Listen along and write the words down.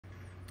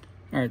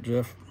All right,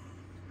 Jeff.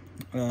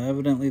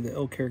 Evidently the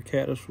elk hair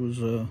caddis was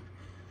a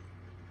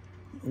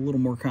little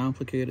more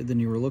complicated than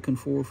you were looking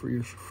for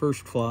your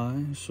first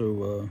fly,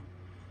 so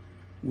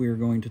we are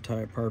going to tie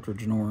a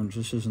partridge and orange.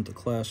 This isn't the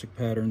classic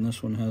pattern.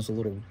 This one has a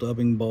little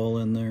dubbing ball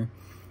in there,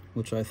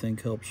 which I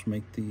think helps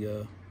make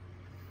the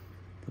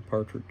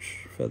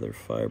partridge feather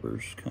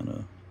fibers kind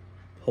of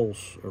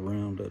pulse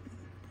around it.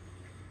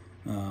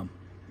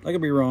 I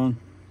could be wrong,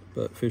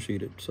 but fish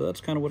eat it. So that's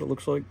kind of what it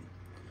looks like.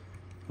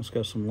 It's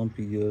got some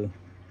lumpy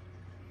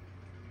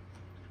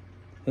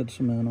head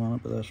cement on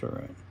it, but that's all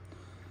right.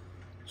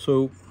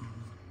 So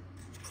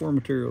for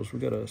materials, we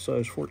got a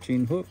size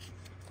 14 hook.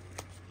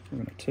 We're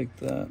gonna take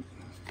that.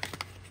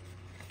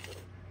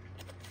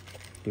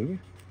 Do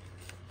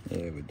we?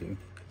 Yeah, we do.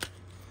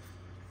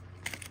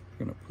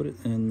 We're gonna put it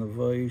in the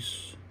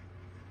vise,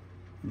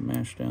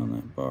 mash down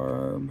that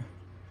barb.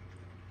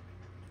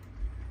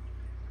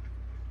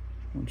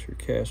 Once your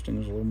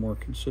casting is a little more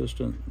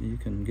consistent, you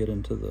can get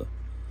into the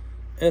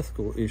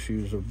ethical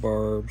issues of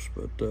barbs,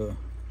 but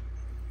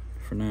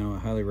for now, I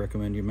highly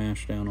recommend you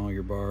mash down all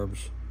your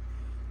barbs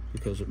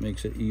because it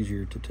makes it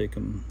easier to take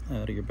them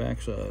out of your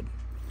backside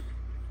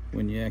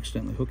when you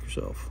accidentally hook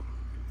yourself.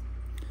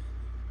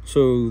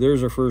 So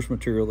there's our first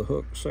material, the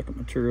hook. Second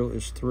material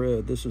is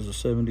thread. This is a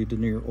 70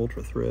 denier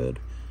ultra thread.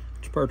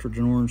 It's partridge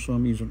and orange, so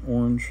I'm using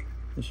orange.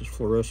 This is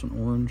fluorescent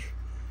orange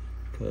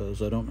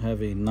because I don't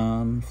have a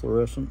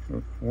non-fluorescent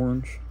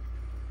orange.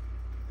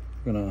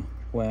 I'm gonna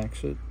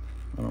wax it.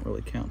 I don't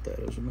really count that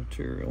as a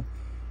material.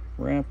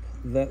 Wrap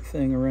that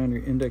thing around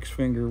your index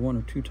finger 1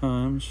 or 2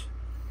 times.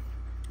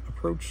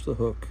 Approach the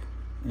hook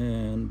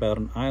and about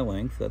an eye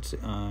length, that's the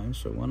eye,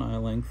 so 1 eye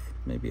length,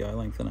 maybe eye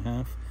length and a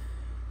half.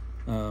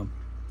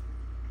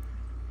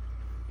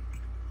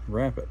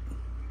 Wrap it.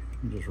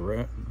 Just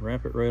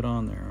wrap it right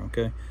on there,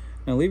 okay?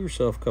 Now leave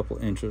yourself a couple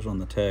inches on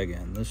the tag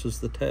end. This is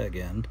the tag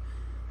end.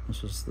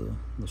 This is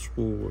the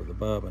spool or the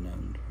bobbin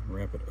end.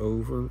 Wrap it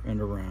over and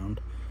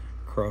around.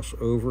 Cross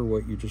over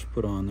what you just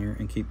put on there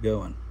and keep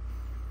going.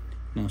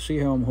 Now see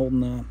how I'm holding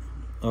that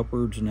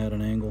upwards and at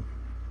an angle?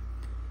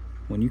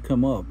 When you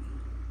come up,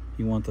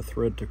 you want the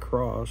thread to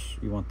cross,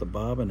 you want the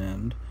bobbin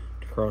end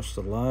to cross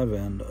the live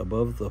end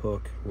above the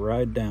hook,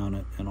 ride down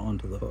it and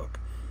onto the hook.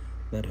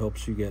 That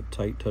helps you get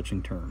tight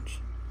touching turns.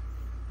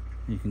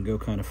 You can go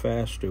kind of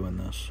fast doing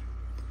this.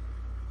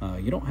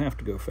 You don't have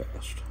to go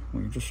fast.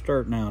 When you're just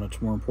starting out,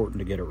 it's more important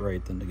to get it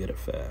right than to get it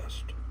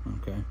fast,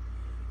 okay?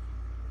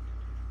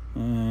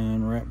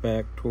 And wrap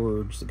back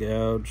towards the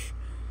gouge.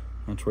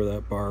 That's where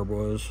that barb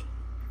was.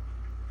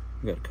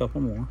 We got a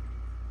couple more,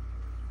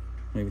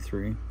 maybe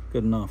 3,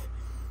 good enough.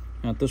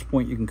 Now at this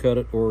point you can cut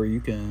it or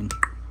you can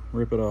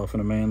rip it off in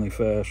a manly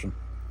fashion.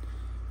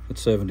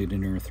 It's 70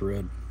 denier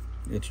thread.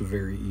 It's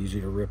very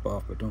easy to rip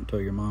off, but don't tell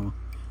your mama.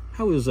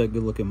 How is that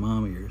good looking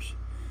mom of yours?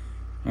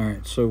 All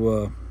right,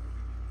 so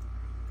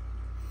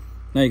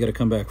now you got to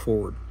come back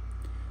forward.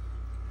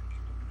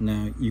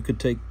 Now you could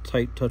take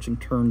tight touching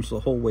turns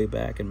the whole way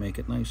back and make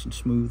it nice and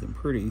smooth and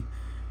pretty,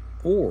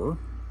 or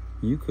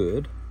you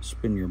could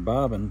spin your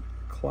bobbin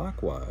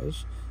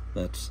clockwise,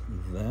 that's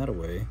that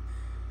way,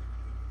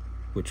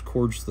 which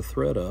cords the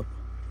thread up,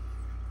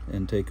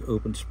 and take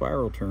open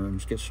spiral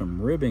turns, get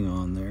some ribbing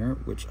on there,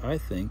 which I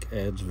think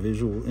adds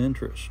visual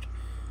interest.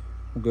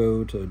 We'll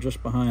go to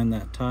just behind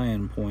that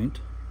tie-in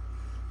point,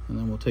 and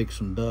then we'll take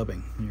some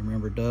dubbing. You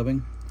remember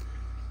dubbing?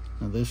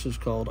 Now this is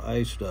called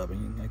ice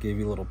dubbing. I gave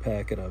you a little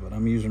packet of it.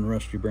 I'm using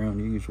rusty brown.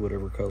 You use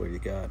whatever color you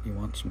got. You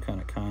want some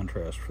kind of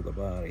contrast for the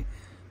body.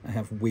 I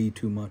have way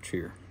too much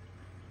here.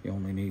 You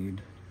only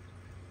need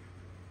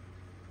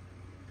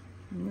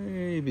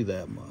maybe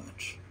that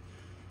much.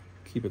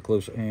 Keep it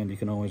close at hand. You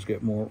can always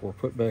get more or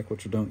put back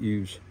what you don't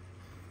use.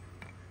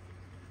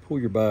 Pull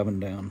your bobbin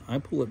down. I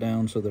pull it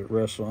down so that it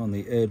rests on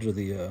the edge of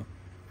the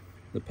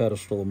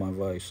pedestal of my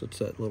vise. It's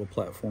that little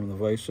platform the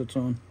vise sits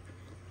on.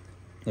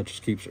 That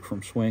just keeps it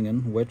from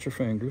swinging. Wet your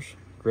fingers.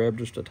 Grab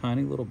just a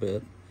tiny little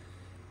bit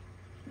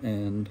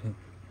and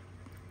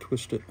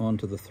twist it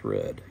onto the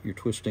thread. You're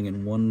twisting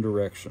in one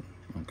direction,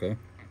 okay?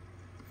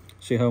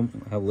 See how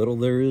little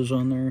there is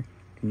on there?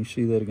 Can you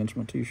see that against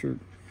my t-shirt?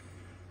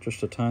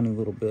 Just a tiny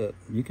little bit.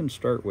 You can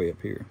start way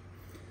up here.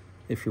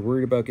 If you're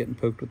worried about getting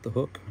poked with the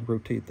hook,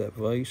 rotate that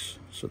vise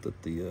so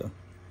that the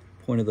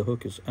point of the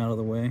hook is out of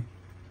the way.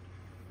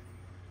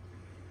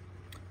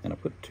 And I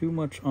put too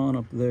much on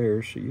up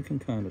there so you can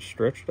kind of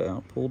stretch it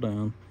out, pull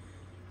down,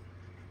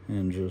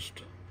 and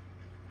just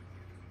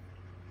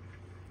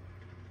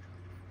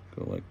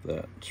go like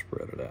that and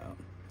spread it out.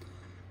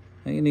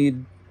 Now you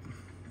need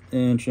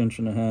inch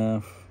and a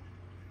half.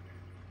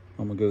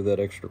 I'm gonna go that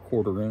extra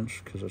 1/4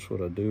 inch because that's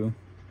what I do.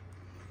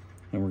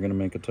 And we're gonna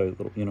make a tight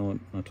little, you know what,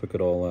 I took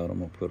it all out, I'm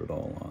gonna put it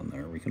all on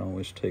there. We can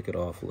always take it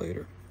off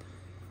later.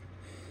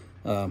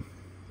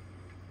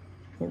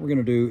 What we're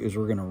gonna do is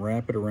we're gonna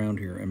wrap it around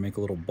here and make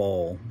a little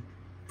ball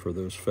for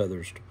those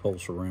feathers to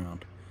pulse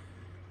around.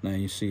 Now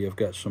you see I've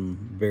got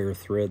some bare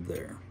thread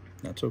there.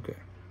 That's okay.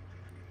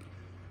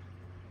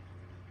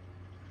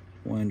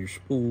 Wind your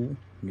spool,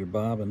 your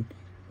bobbin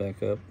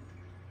back up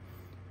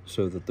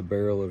so that the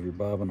barrel of your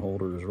bobbin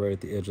holder is right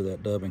at the edge of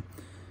that dubbing.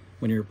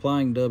 When you're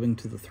applying dubbing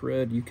to the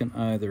thread, you can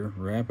either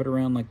wrap it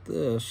around like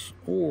this,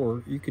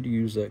 or you could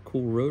use that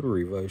cool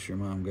rotary vise your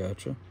mom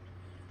got you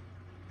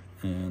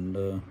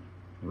and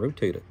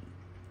rotate it.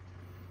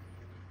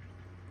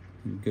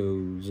 You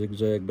go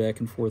zigzag back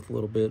and forth a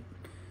little bit.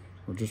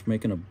 We're just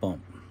making a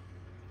bump.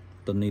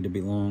 Doesn't need to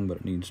be long, but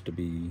it needs to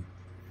be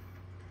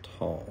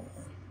tall.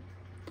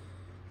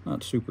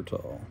 Not super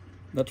tall.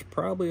 That's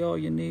probably all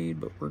you need,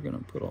 but we're gonna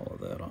put all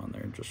of that on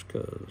there just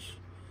cause.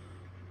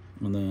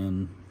 And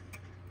then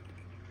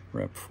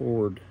wrap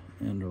forward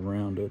and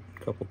around it a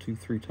couple,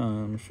 2-3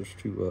 times just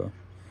to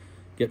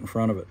get in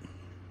front of it.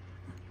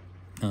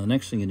 Now the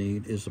next thing you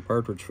need is the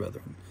partridge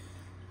feather.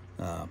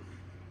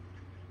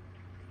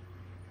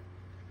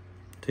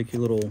 Take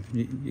your little,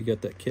 you got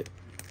that kit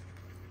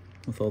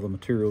with all the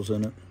materials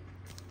in it.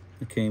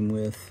 It came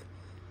with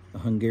a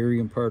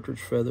Hungarian partridge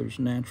feathers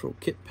natural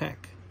kit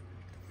pack.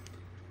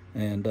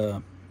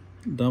 And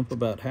dump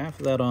about half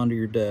of that onto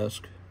your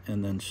desk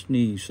and then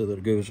sneeze so that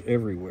it goes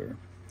everywhere.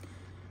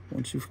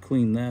 Once you've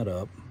cleaned that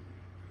up,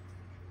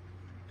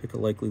 pick a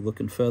likely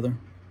looking feather.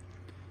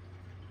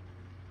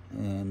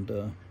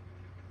 And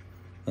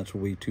that's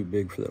way too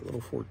big for that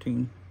little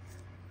 14.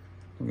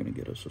 We're gonna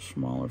get us a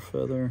smaller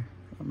feather.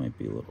 That might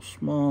be a little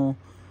small.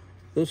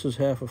 This is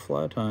half a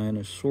fly tie and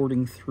is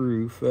sorting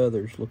through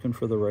feathers looking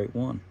for the right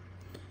one.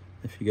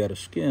 If you got a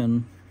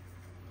skin,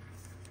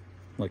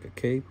 like a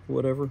cape or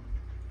whatever,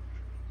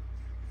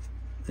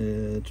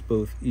 it's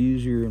both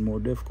easier and more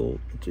difficult.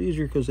 It's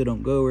easier because they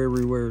don't go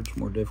everywhere. It's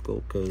more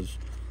difficult because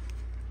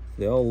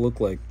they all look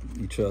like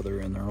each other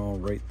and they're all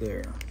right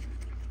there.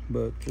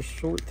 But just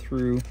sort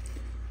through,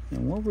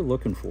 and what we're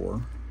looking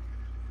for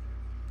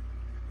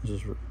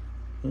is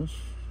this.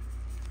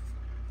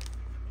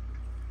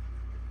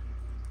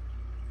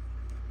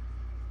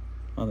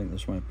 I think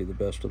this might be the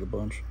best of the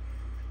bunch.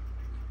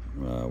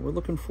 We're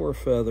looking for a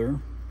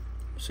feather.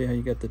 See how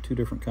you got the two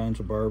different kinds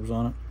of barbs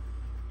on it?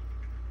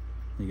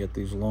 You got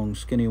these long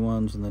skinny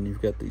ones, and then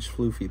you've got these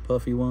floofy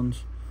puffy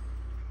ones.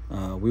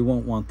 We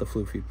won't want the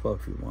floofy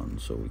puffy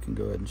ones, so we can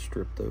go ahead and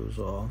strip those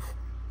off.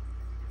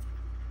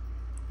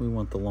 We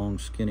want the long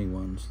skinny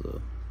ones.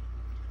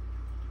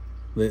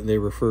 They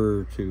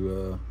refer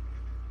to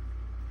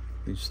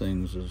these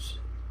things as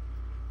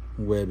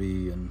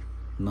webby and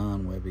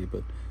non-webby,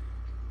 but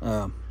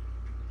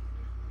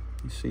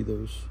you see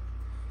those,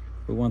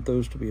 we want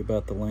those to be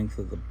about the length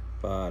of the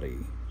body,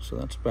 so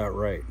that's about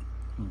right.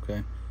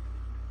 Okay,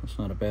 that's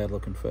not a bad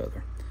looking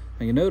feather.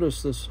 Now you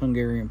notice this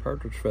Hungarian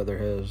partridge feather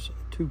has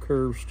two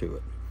curves to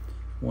it.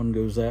 One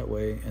goes that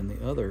way and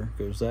the other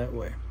goes that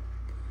way.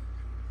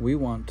 We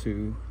want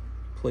to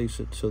place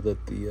it so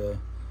that the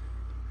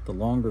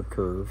longer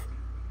curve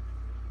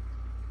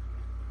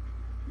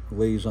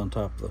lays on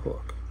top of the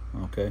hook.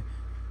 Okay,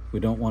 we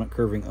don't want it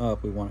curving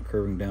up, we want it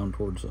curving down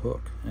towards the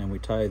hook. And we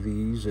tie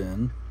these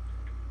in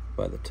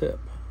by the tip.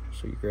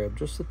 So you grab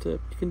just the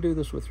tip. You can do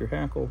this with your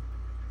hackle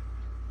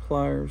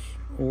pliers,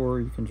 or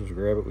you can just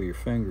grab it with your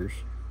fingers.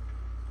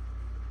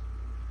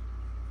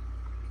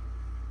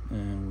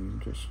 And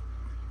we just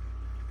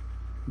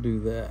do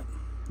that.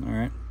 All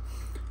right.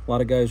 A lot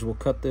of guys will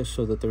cut this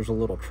so that there's a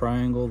little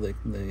triangle. They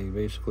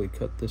basically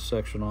cut this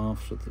section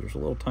off so that there's a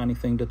little tiny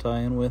thing to tie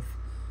in with.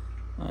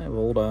 I have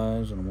old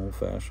eyes and I'm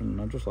old-fashioned,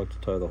 and I just like to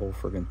tie the whole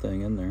friggin'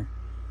 thing in there.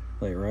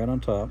 Lay it right on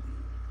top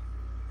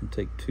and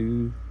take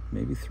 2,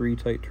 maybe 3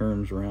 tight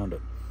turns around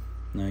it.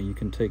 Now you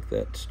can take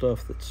that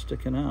stuff that's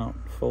sticking out,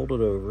 fold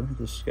it over.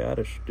 The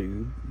Scottish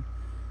dude,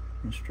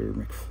 Mr.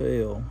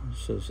 McPhail,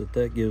 says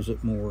that gives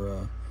it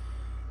more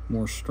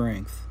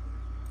strength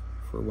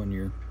for when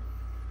you're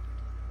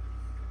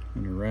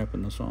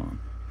wrapping this on.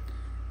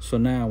 So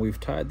now we've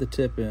tied the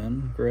tip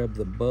in. Grab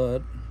the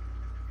butt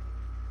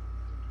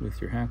with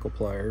your hackle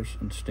pliers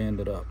and stand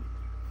it up.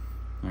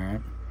 All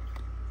right,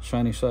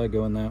 shiny side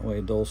going that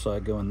way, dull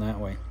side going that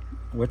way.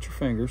 Wet your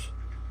fingers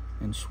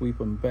and sweep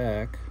them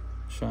back,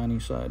 shiny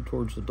side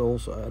towards the dull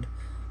side.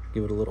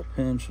 Give it a little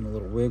pinch and a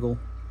little wiggle,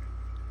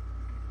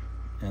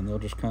 and they'll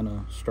just kind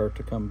of start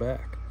to come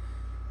back.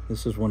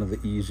 This is one of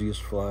the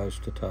easiest flies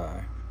to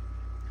tie.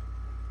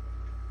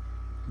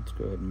 Let's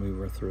go ahead and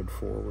move our thread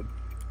forward.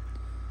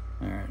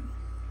 All right,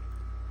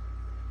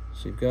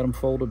 so you've got them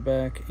folded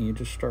back, and you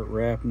just start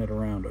wrapping it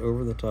around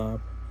over the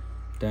top,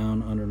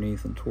 down,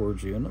 underneath, and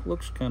towards you. And it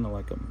looks kind of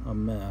like a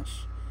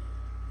mess.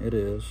 It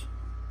is.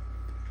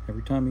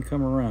 Every time you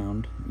come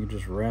around, you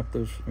just wrap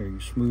those, or you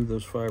smooth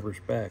those fibers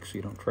back so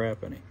you don't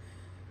trap any.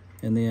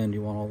 In the end,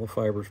 you want all the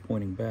fibers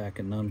pointing back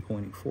and none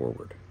pointing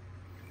forward.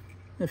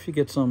 If you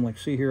get some, like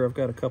see here, I've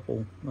got a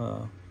couple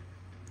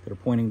that are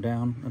pointing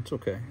down. That's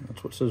okay.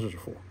 That's what scissors are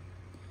for.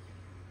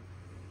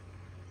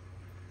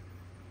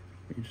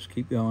 You just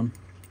keep going.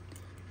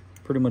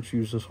 Pretty much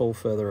use this whole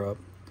feather up.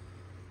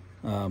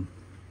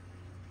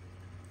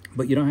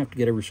 But you don't have to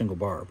get every single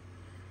barb.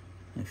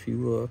 If you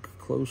look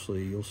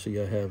closely, you'll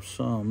see I have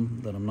some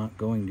that I'm not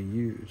going to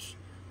use.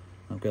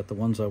 I've got the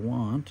ones I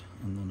want,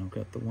 and then I've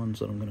got the ones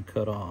that I'm going to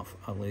cut off.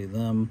 I lay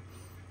them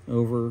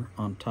over,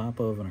 on top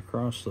of, and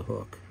across the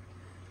hook.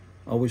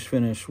 always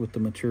finish with the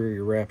material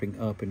you're wrapping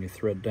up and you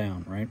thread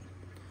down, right?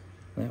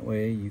 That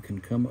way you can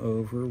come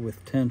over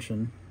with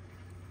tension,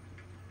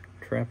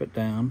 trap it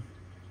down,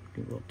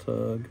 give a little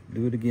tug,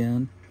 do it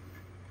again,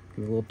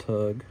 give a little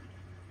tug,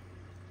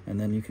 and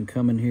then you can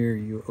come in here,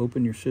 you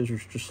open your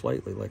scissors just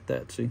slightly like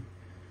that, see?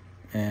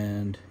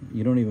 And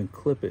you don't even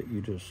clip it,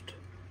 you just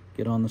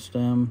get on the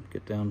stem,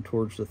 get down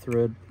towards the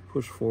thread,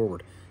 push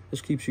forward.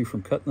 This keeps you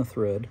from cutting the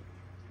thread.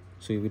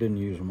 See, we didn't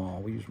use them all,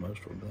 we used most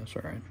of them, but that's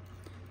all right.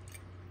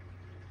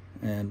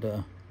 And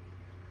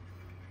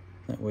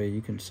that way you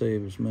can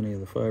save as many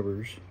of the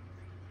fibers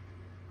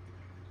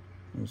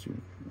as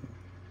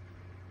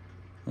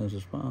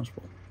is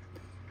possible.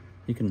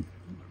 You can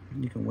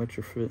wet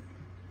your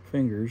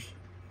fingers.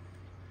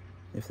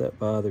 If that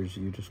bothers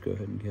you, just go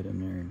ahead and get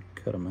in there and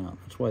cut them out.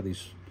 That's why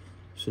these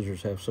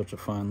scissors have such a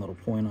fine little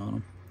point on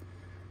them.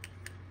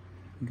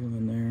 Go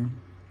in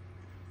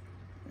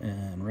there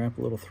and wrap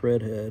a little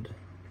thread head,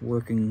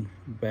 working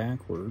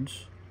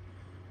backwards,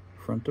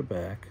 front to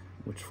back,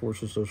 which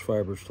forces those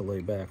fibers to lay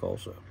back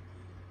also.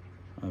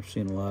 I've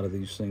seen a lot of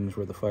these things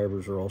where the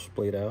fibers are all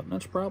splayed out, and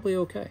that's probably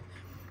okay.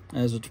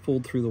 As it's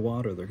pulled through the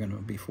water, they're going to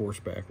be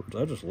forced backwards.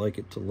 I just like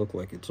it to look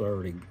like it's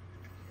already...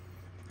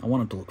 I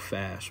want it to look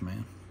fast,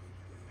 man.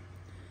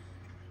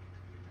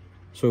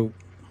 So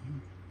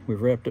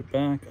we've wrapped it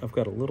back. I've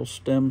got a little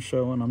stem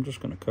showing. I'm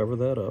just going to cover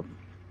that up.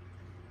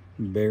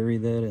 Bury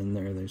that in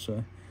there, they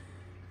say.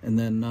 And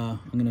then I'm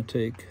going to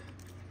take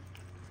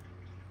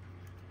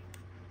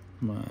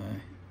my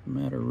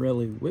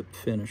Mattarelli whip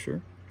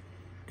finisher,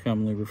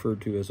 commonly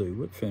referred to as a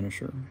whip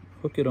finisher.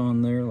 Hook it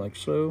on there like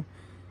so.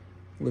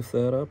 Lift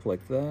that up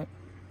like that.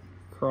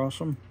 Cross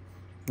them.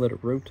 Let it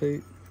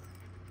rotate.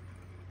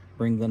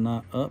 Bring the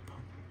knot up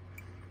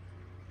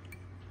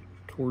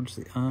towards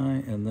the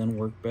eye and then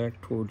work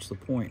back towards the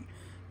point.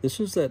 This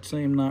is that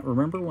same knot.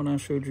 Remember when I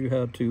showed you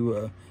how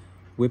to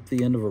whip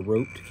the end of a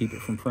rope to keep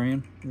it from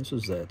fraying? This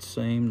is that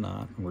same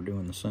knot, and we're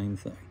doing the same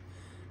thing,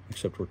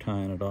 except we're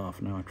tying it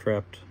off. Now I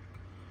trapped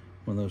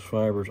one of those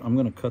fibers. I'm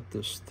going to cut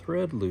this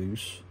thread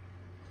loose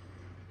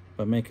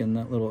by making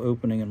that little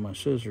opening in my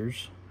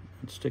scissors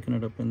and sticking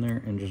it up in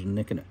there and just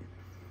nicking it.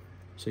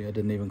 See, I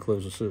didn't even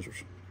close the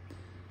scissors.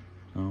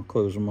 I'll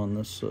close them on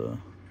this because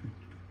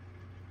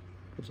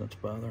that's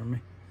bothering me.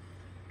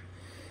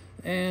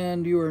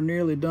 And you are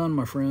nearly done,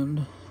 my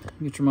friend.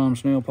 Get your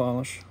mom's nail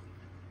polish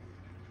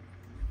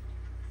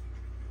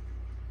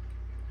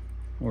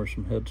or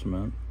some head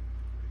cement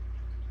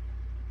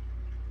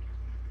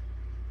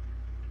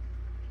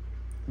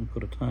and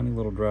put a tiny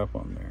little drop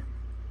on there.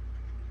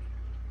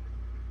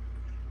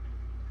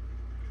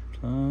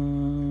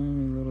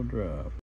 Tiny little drop.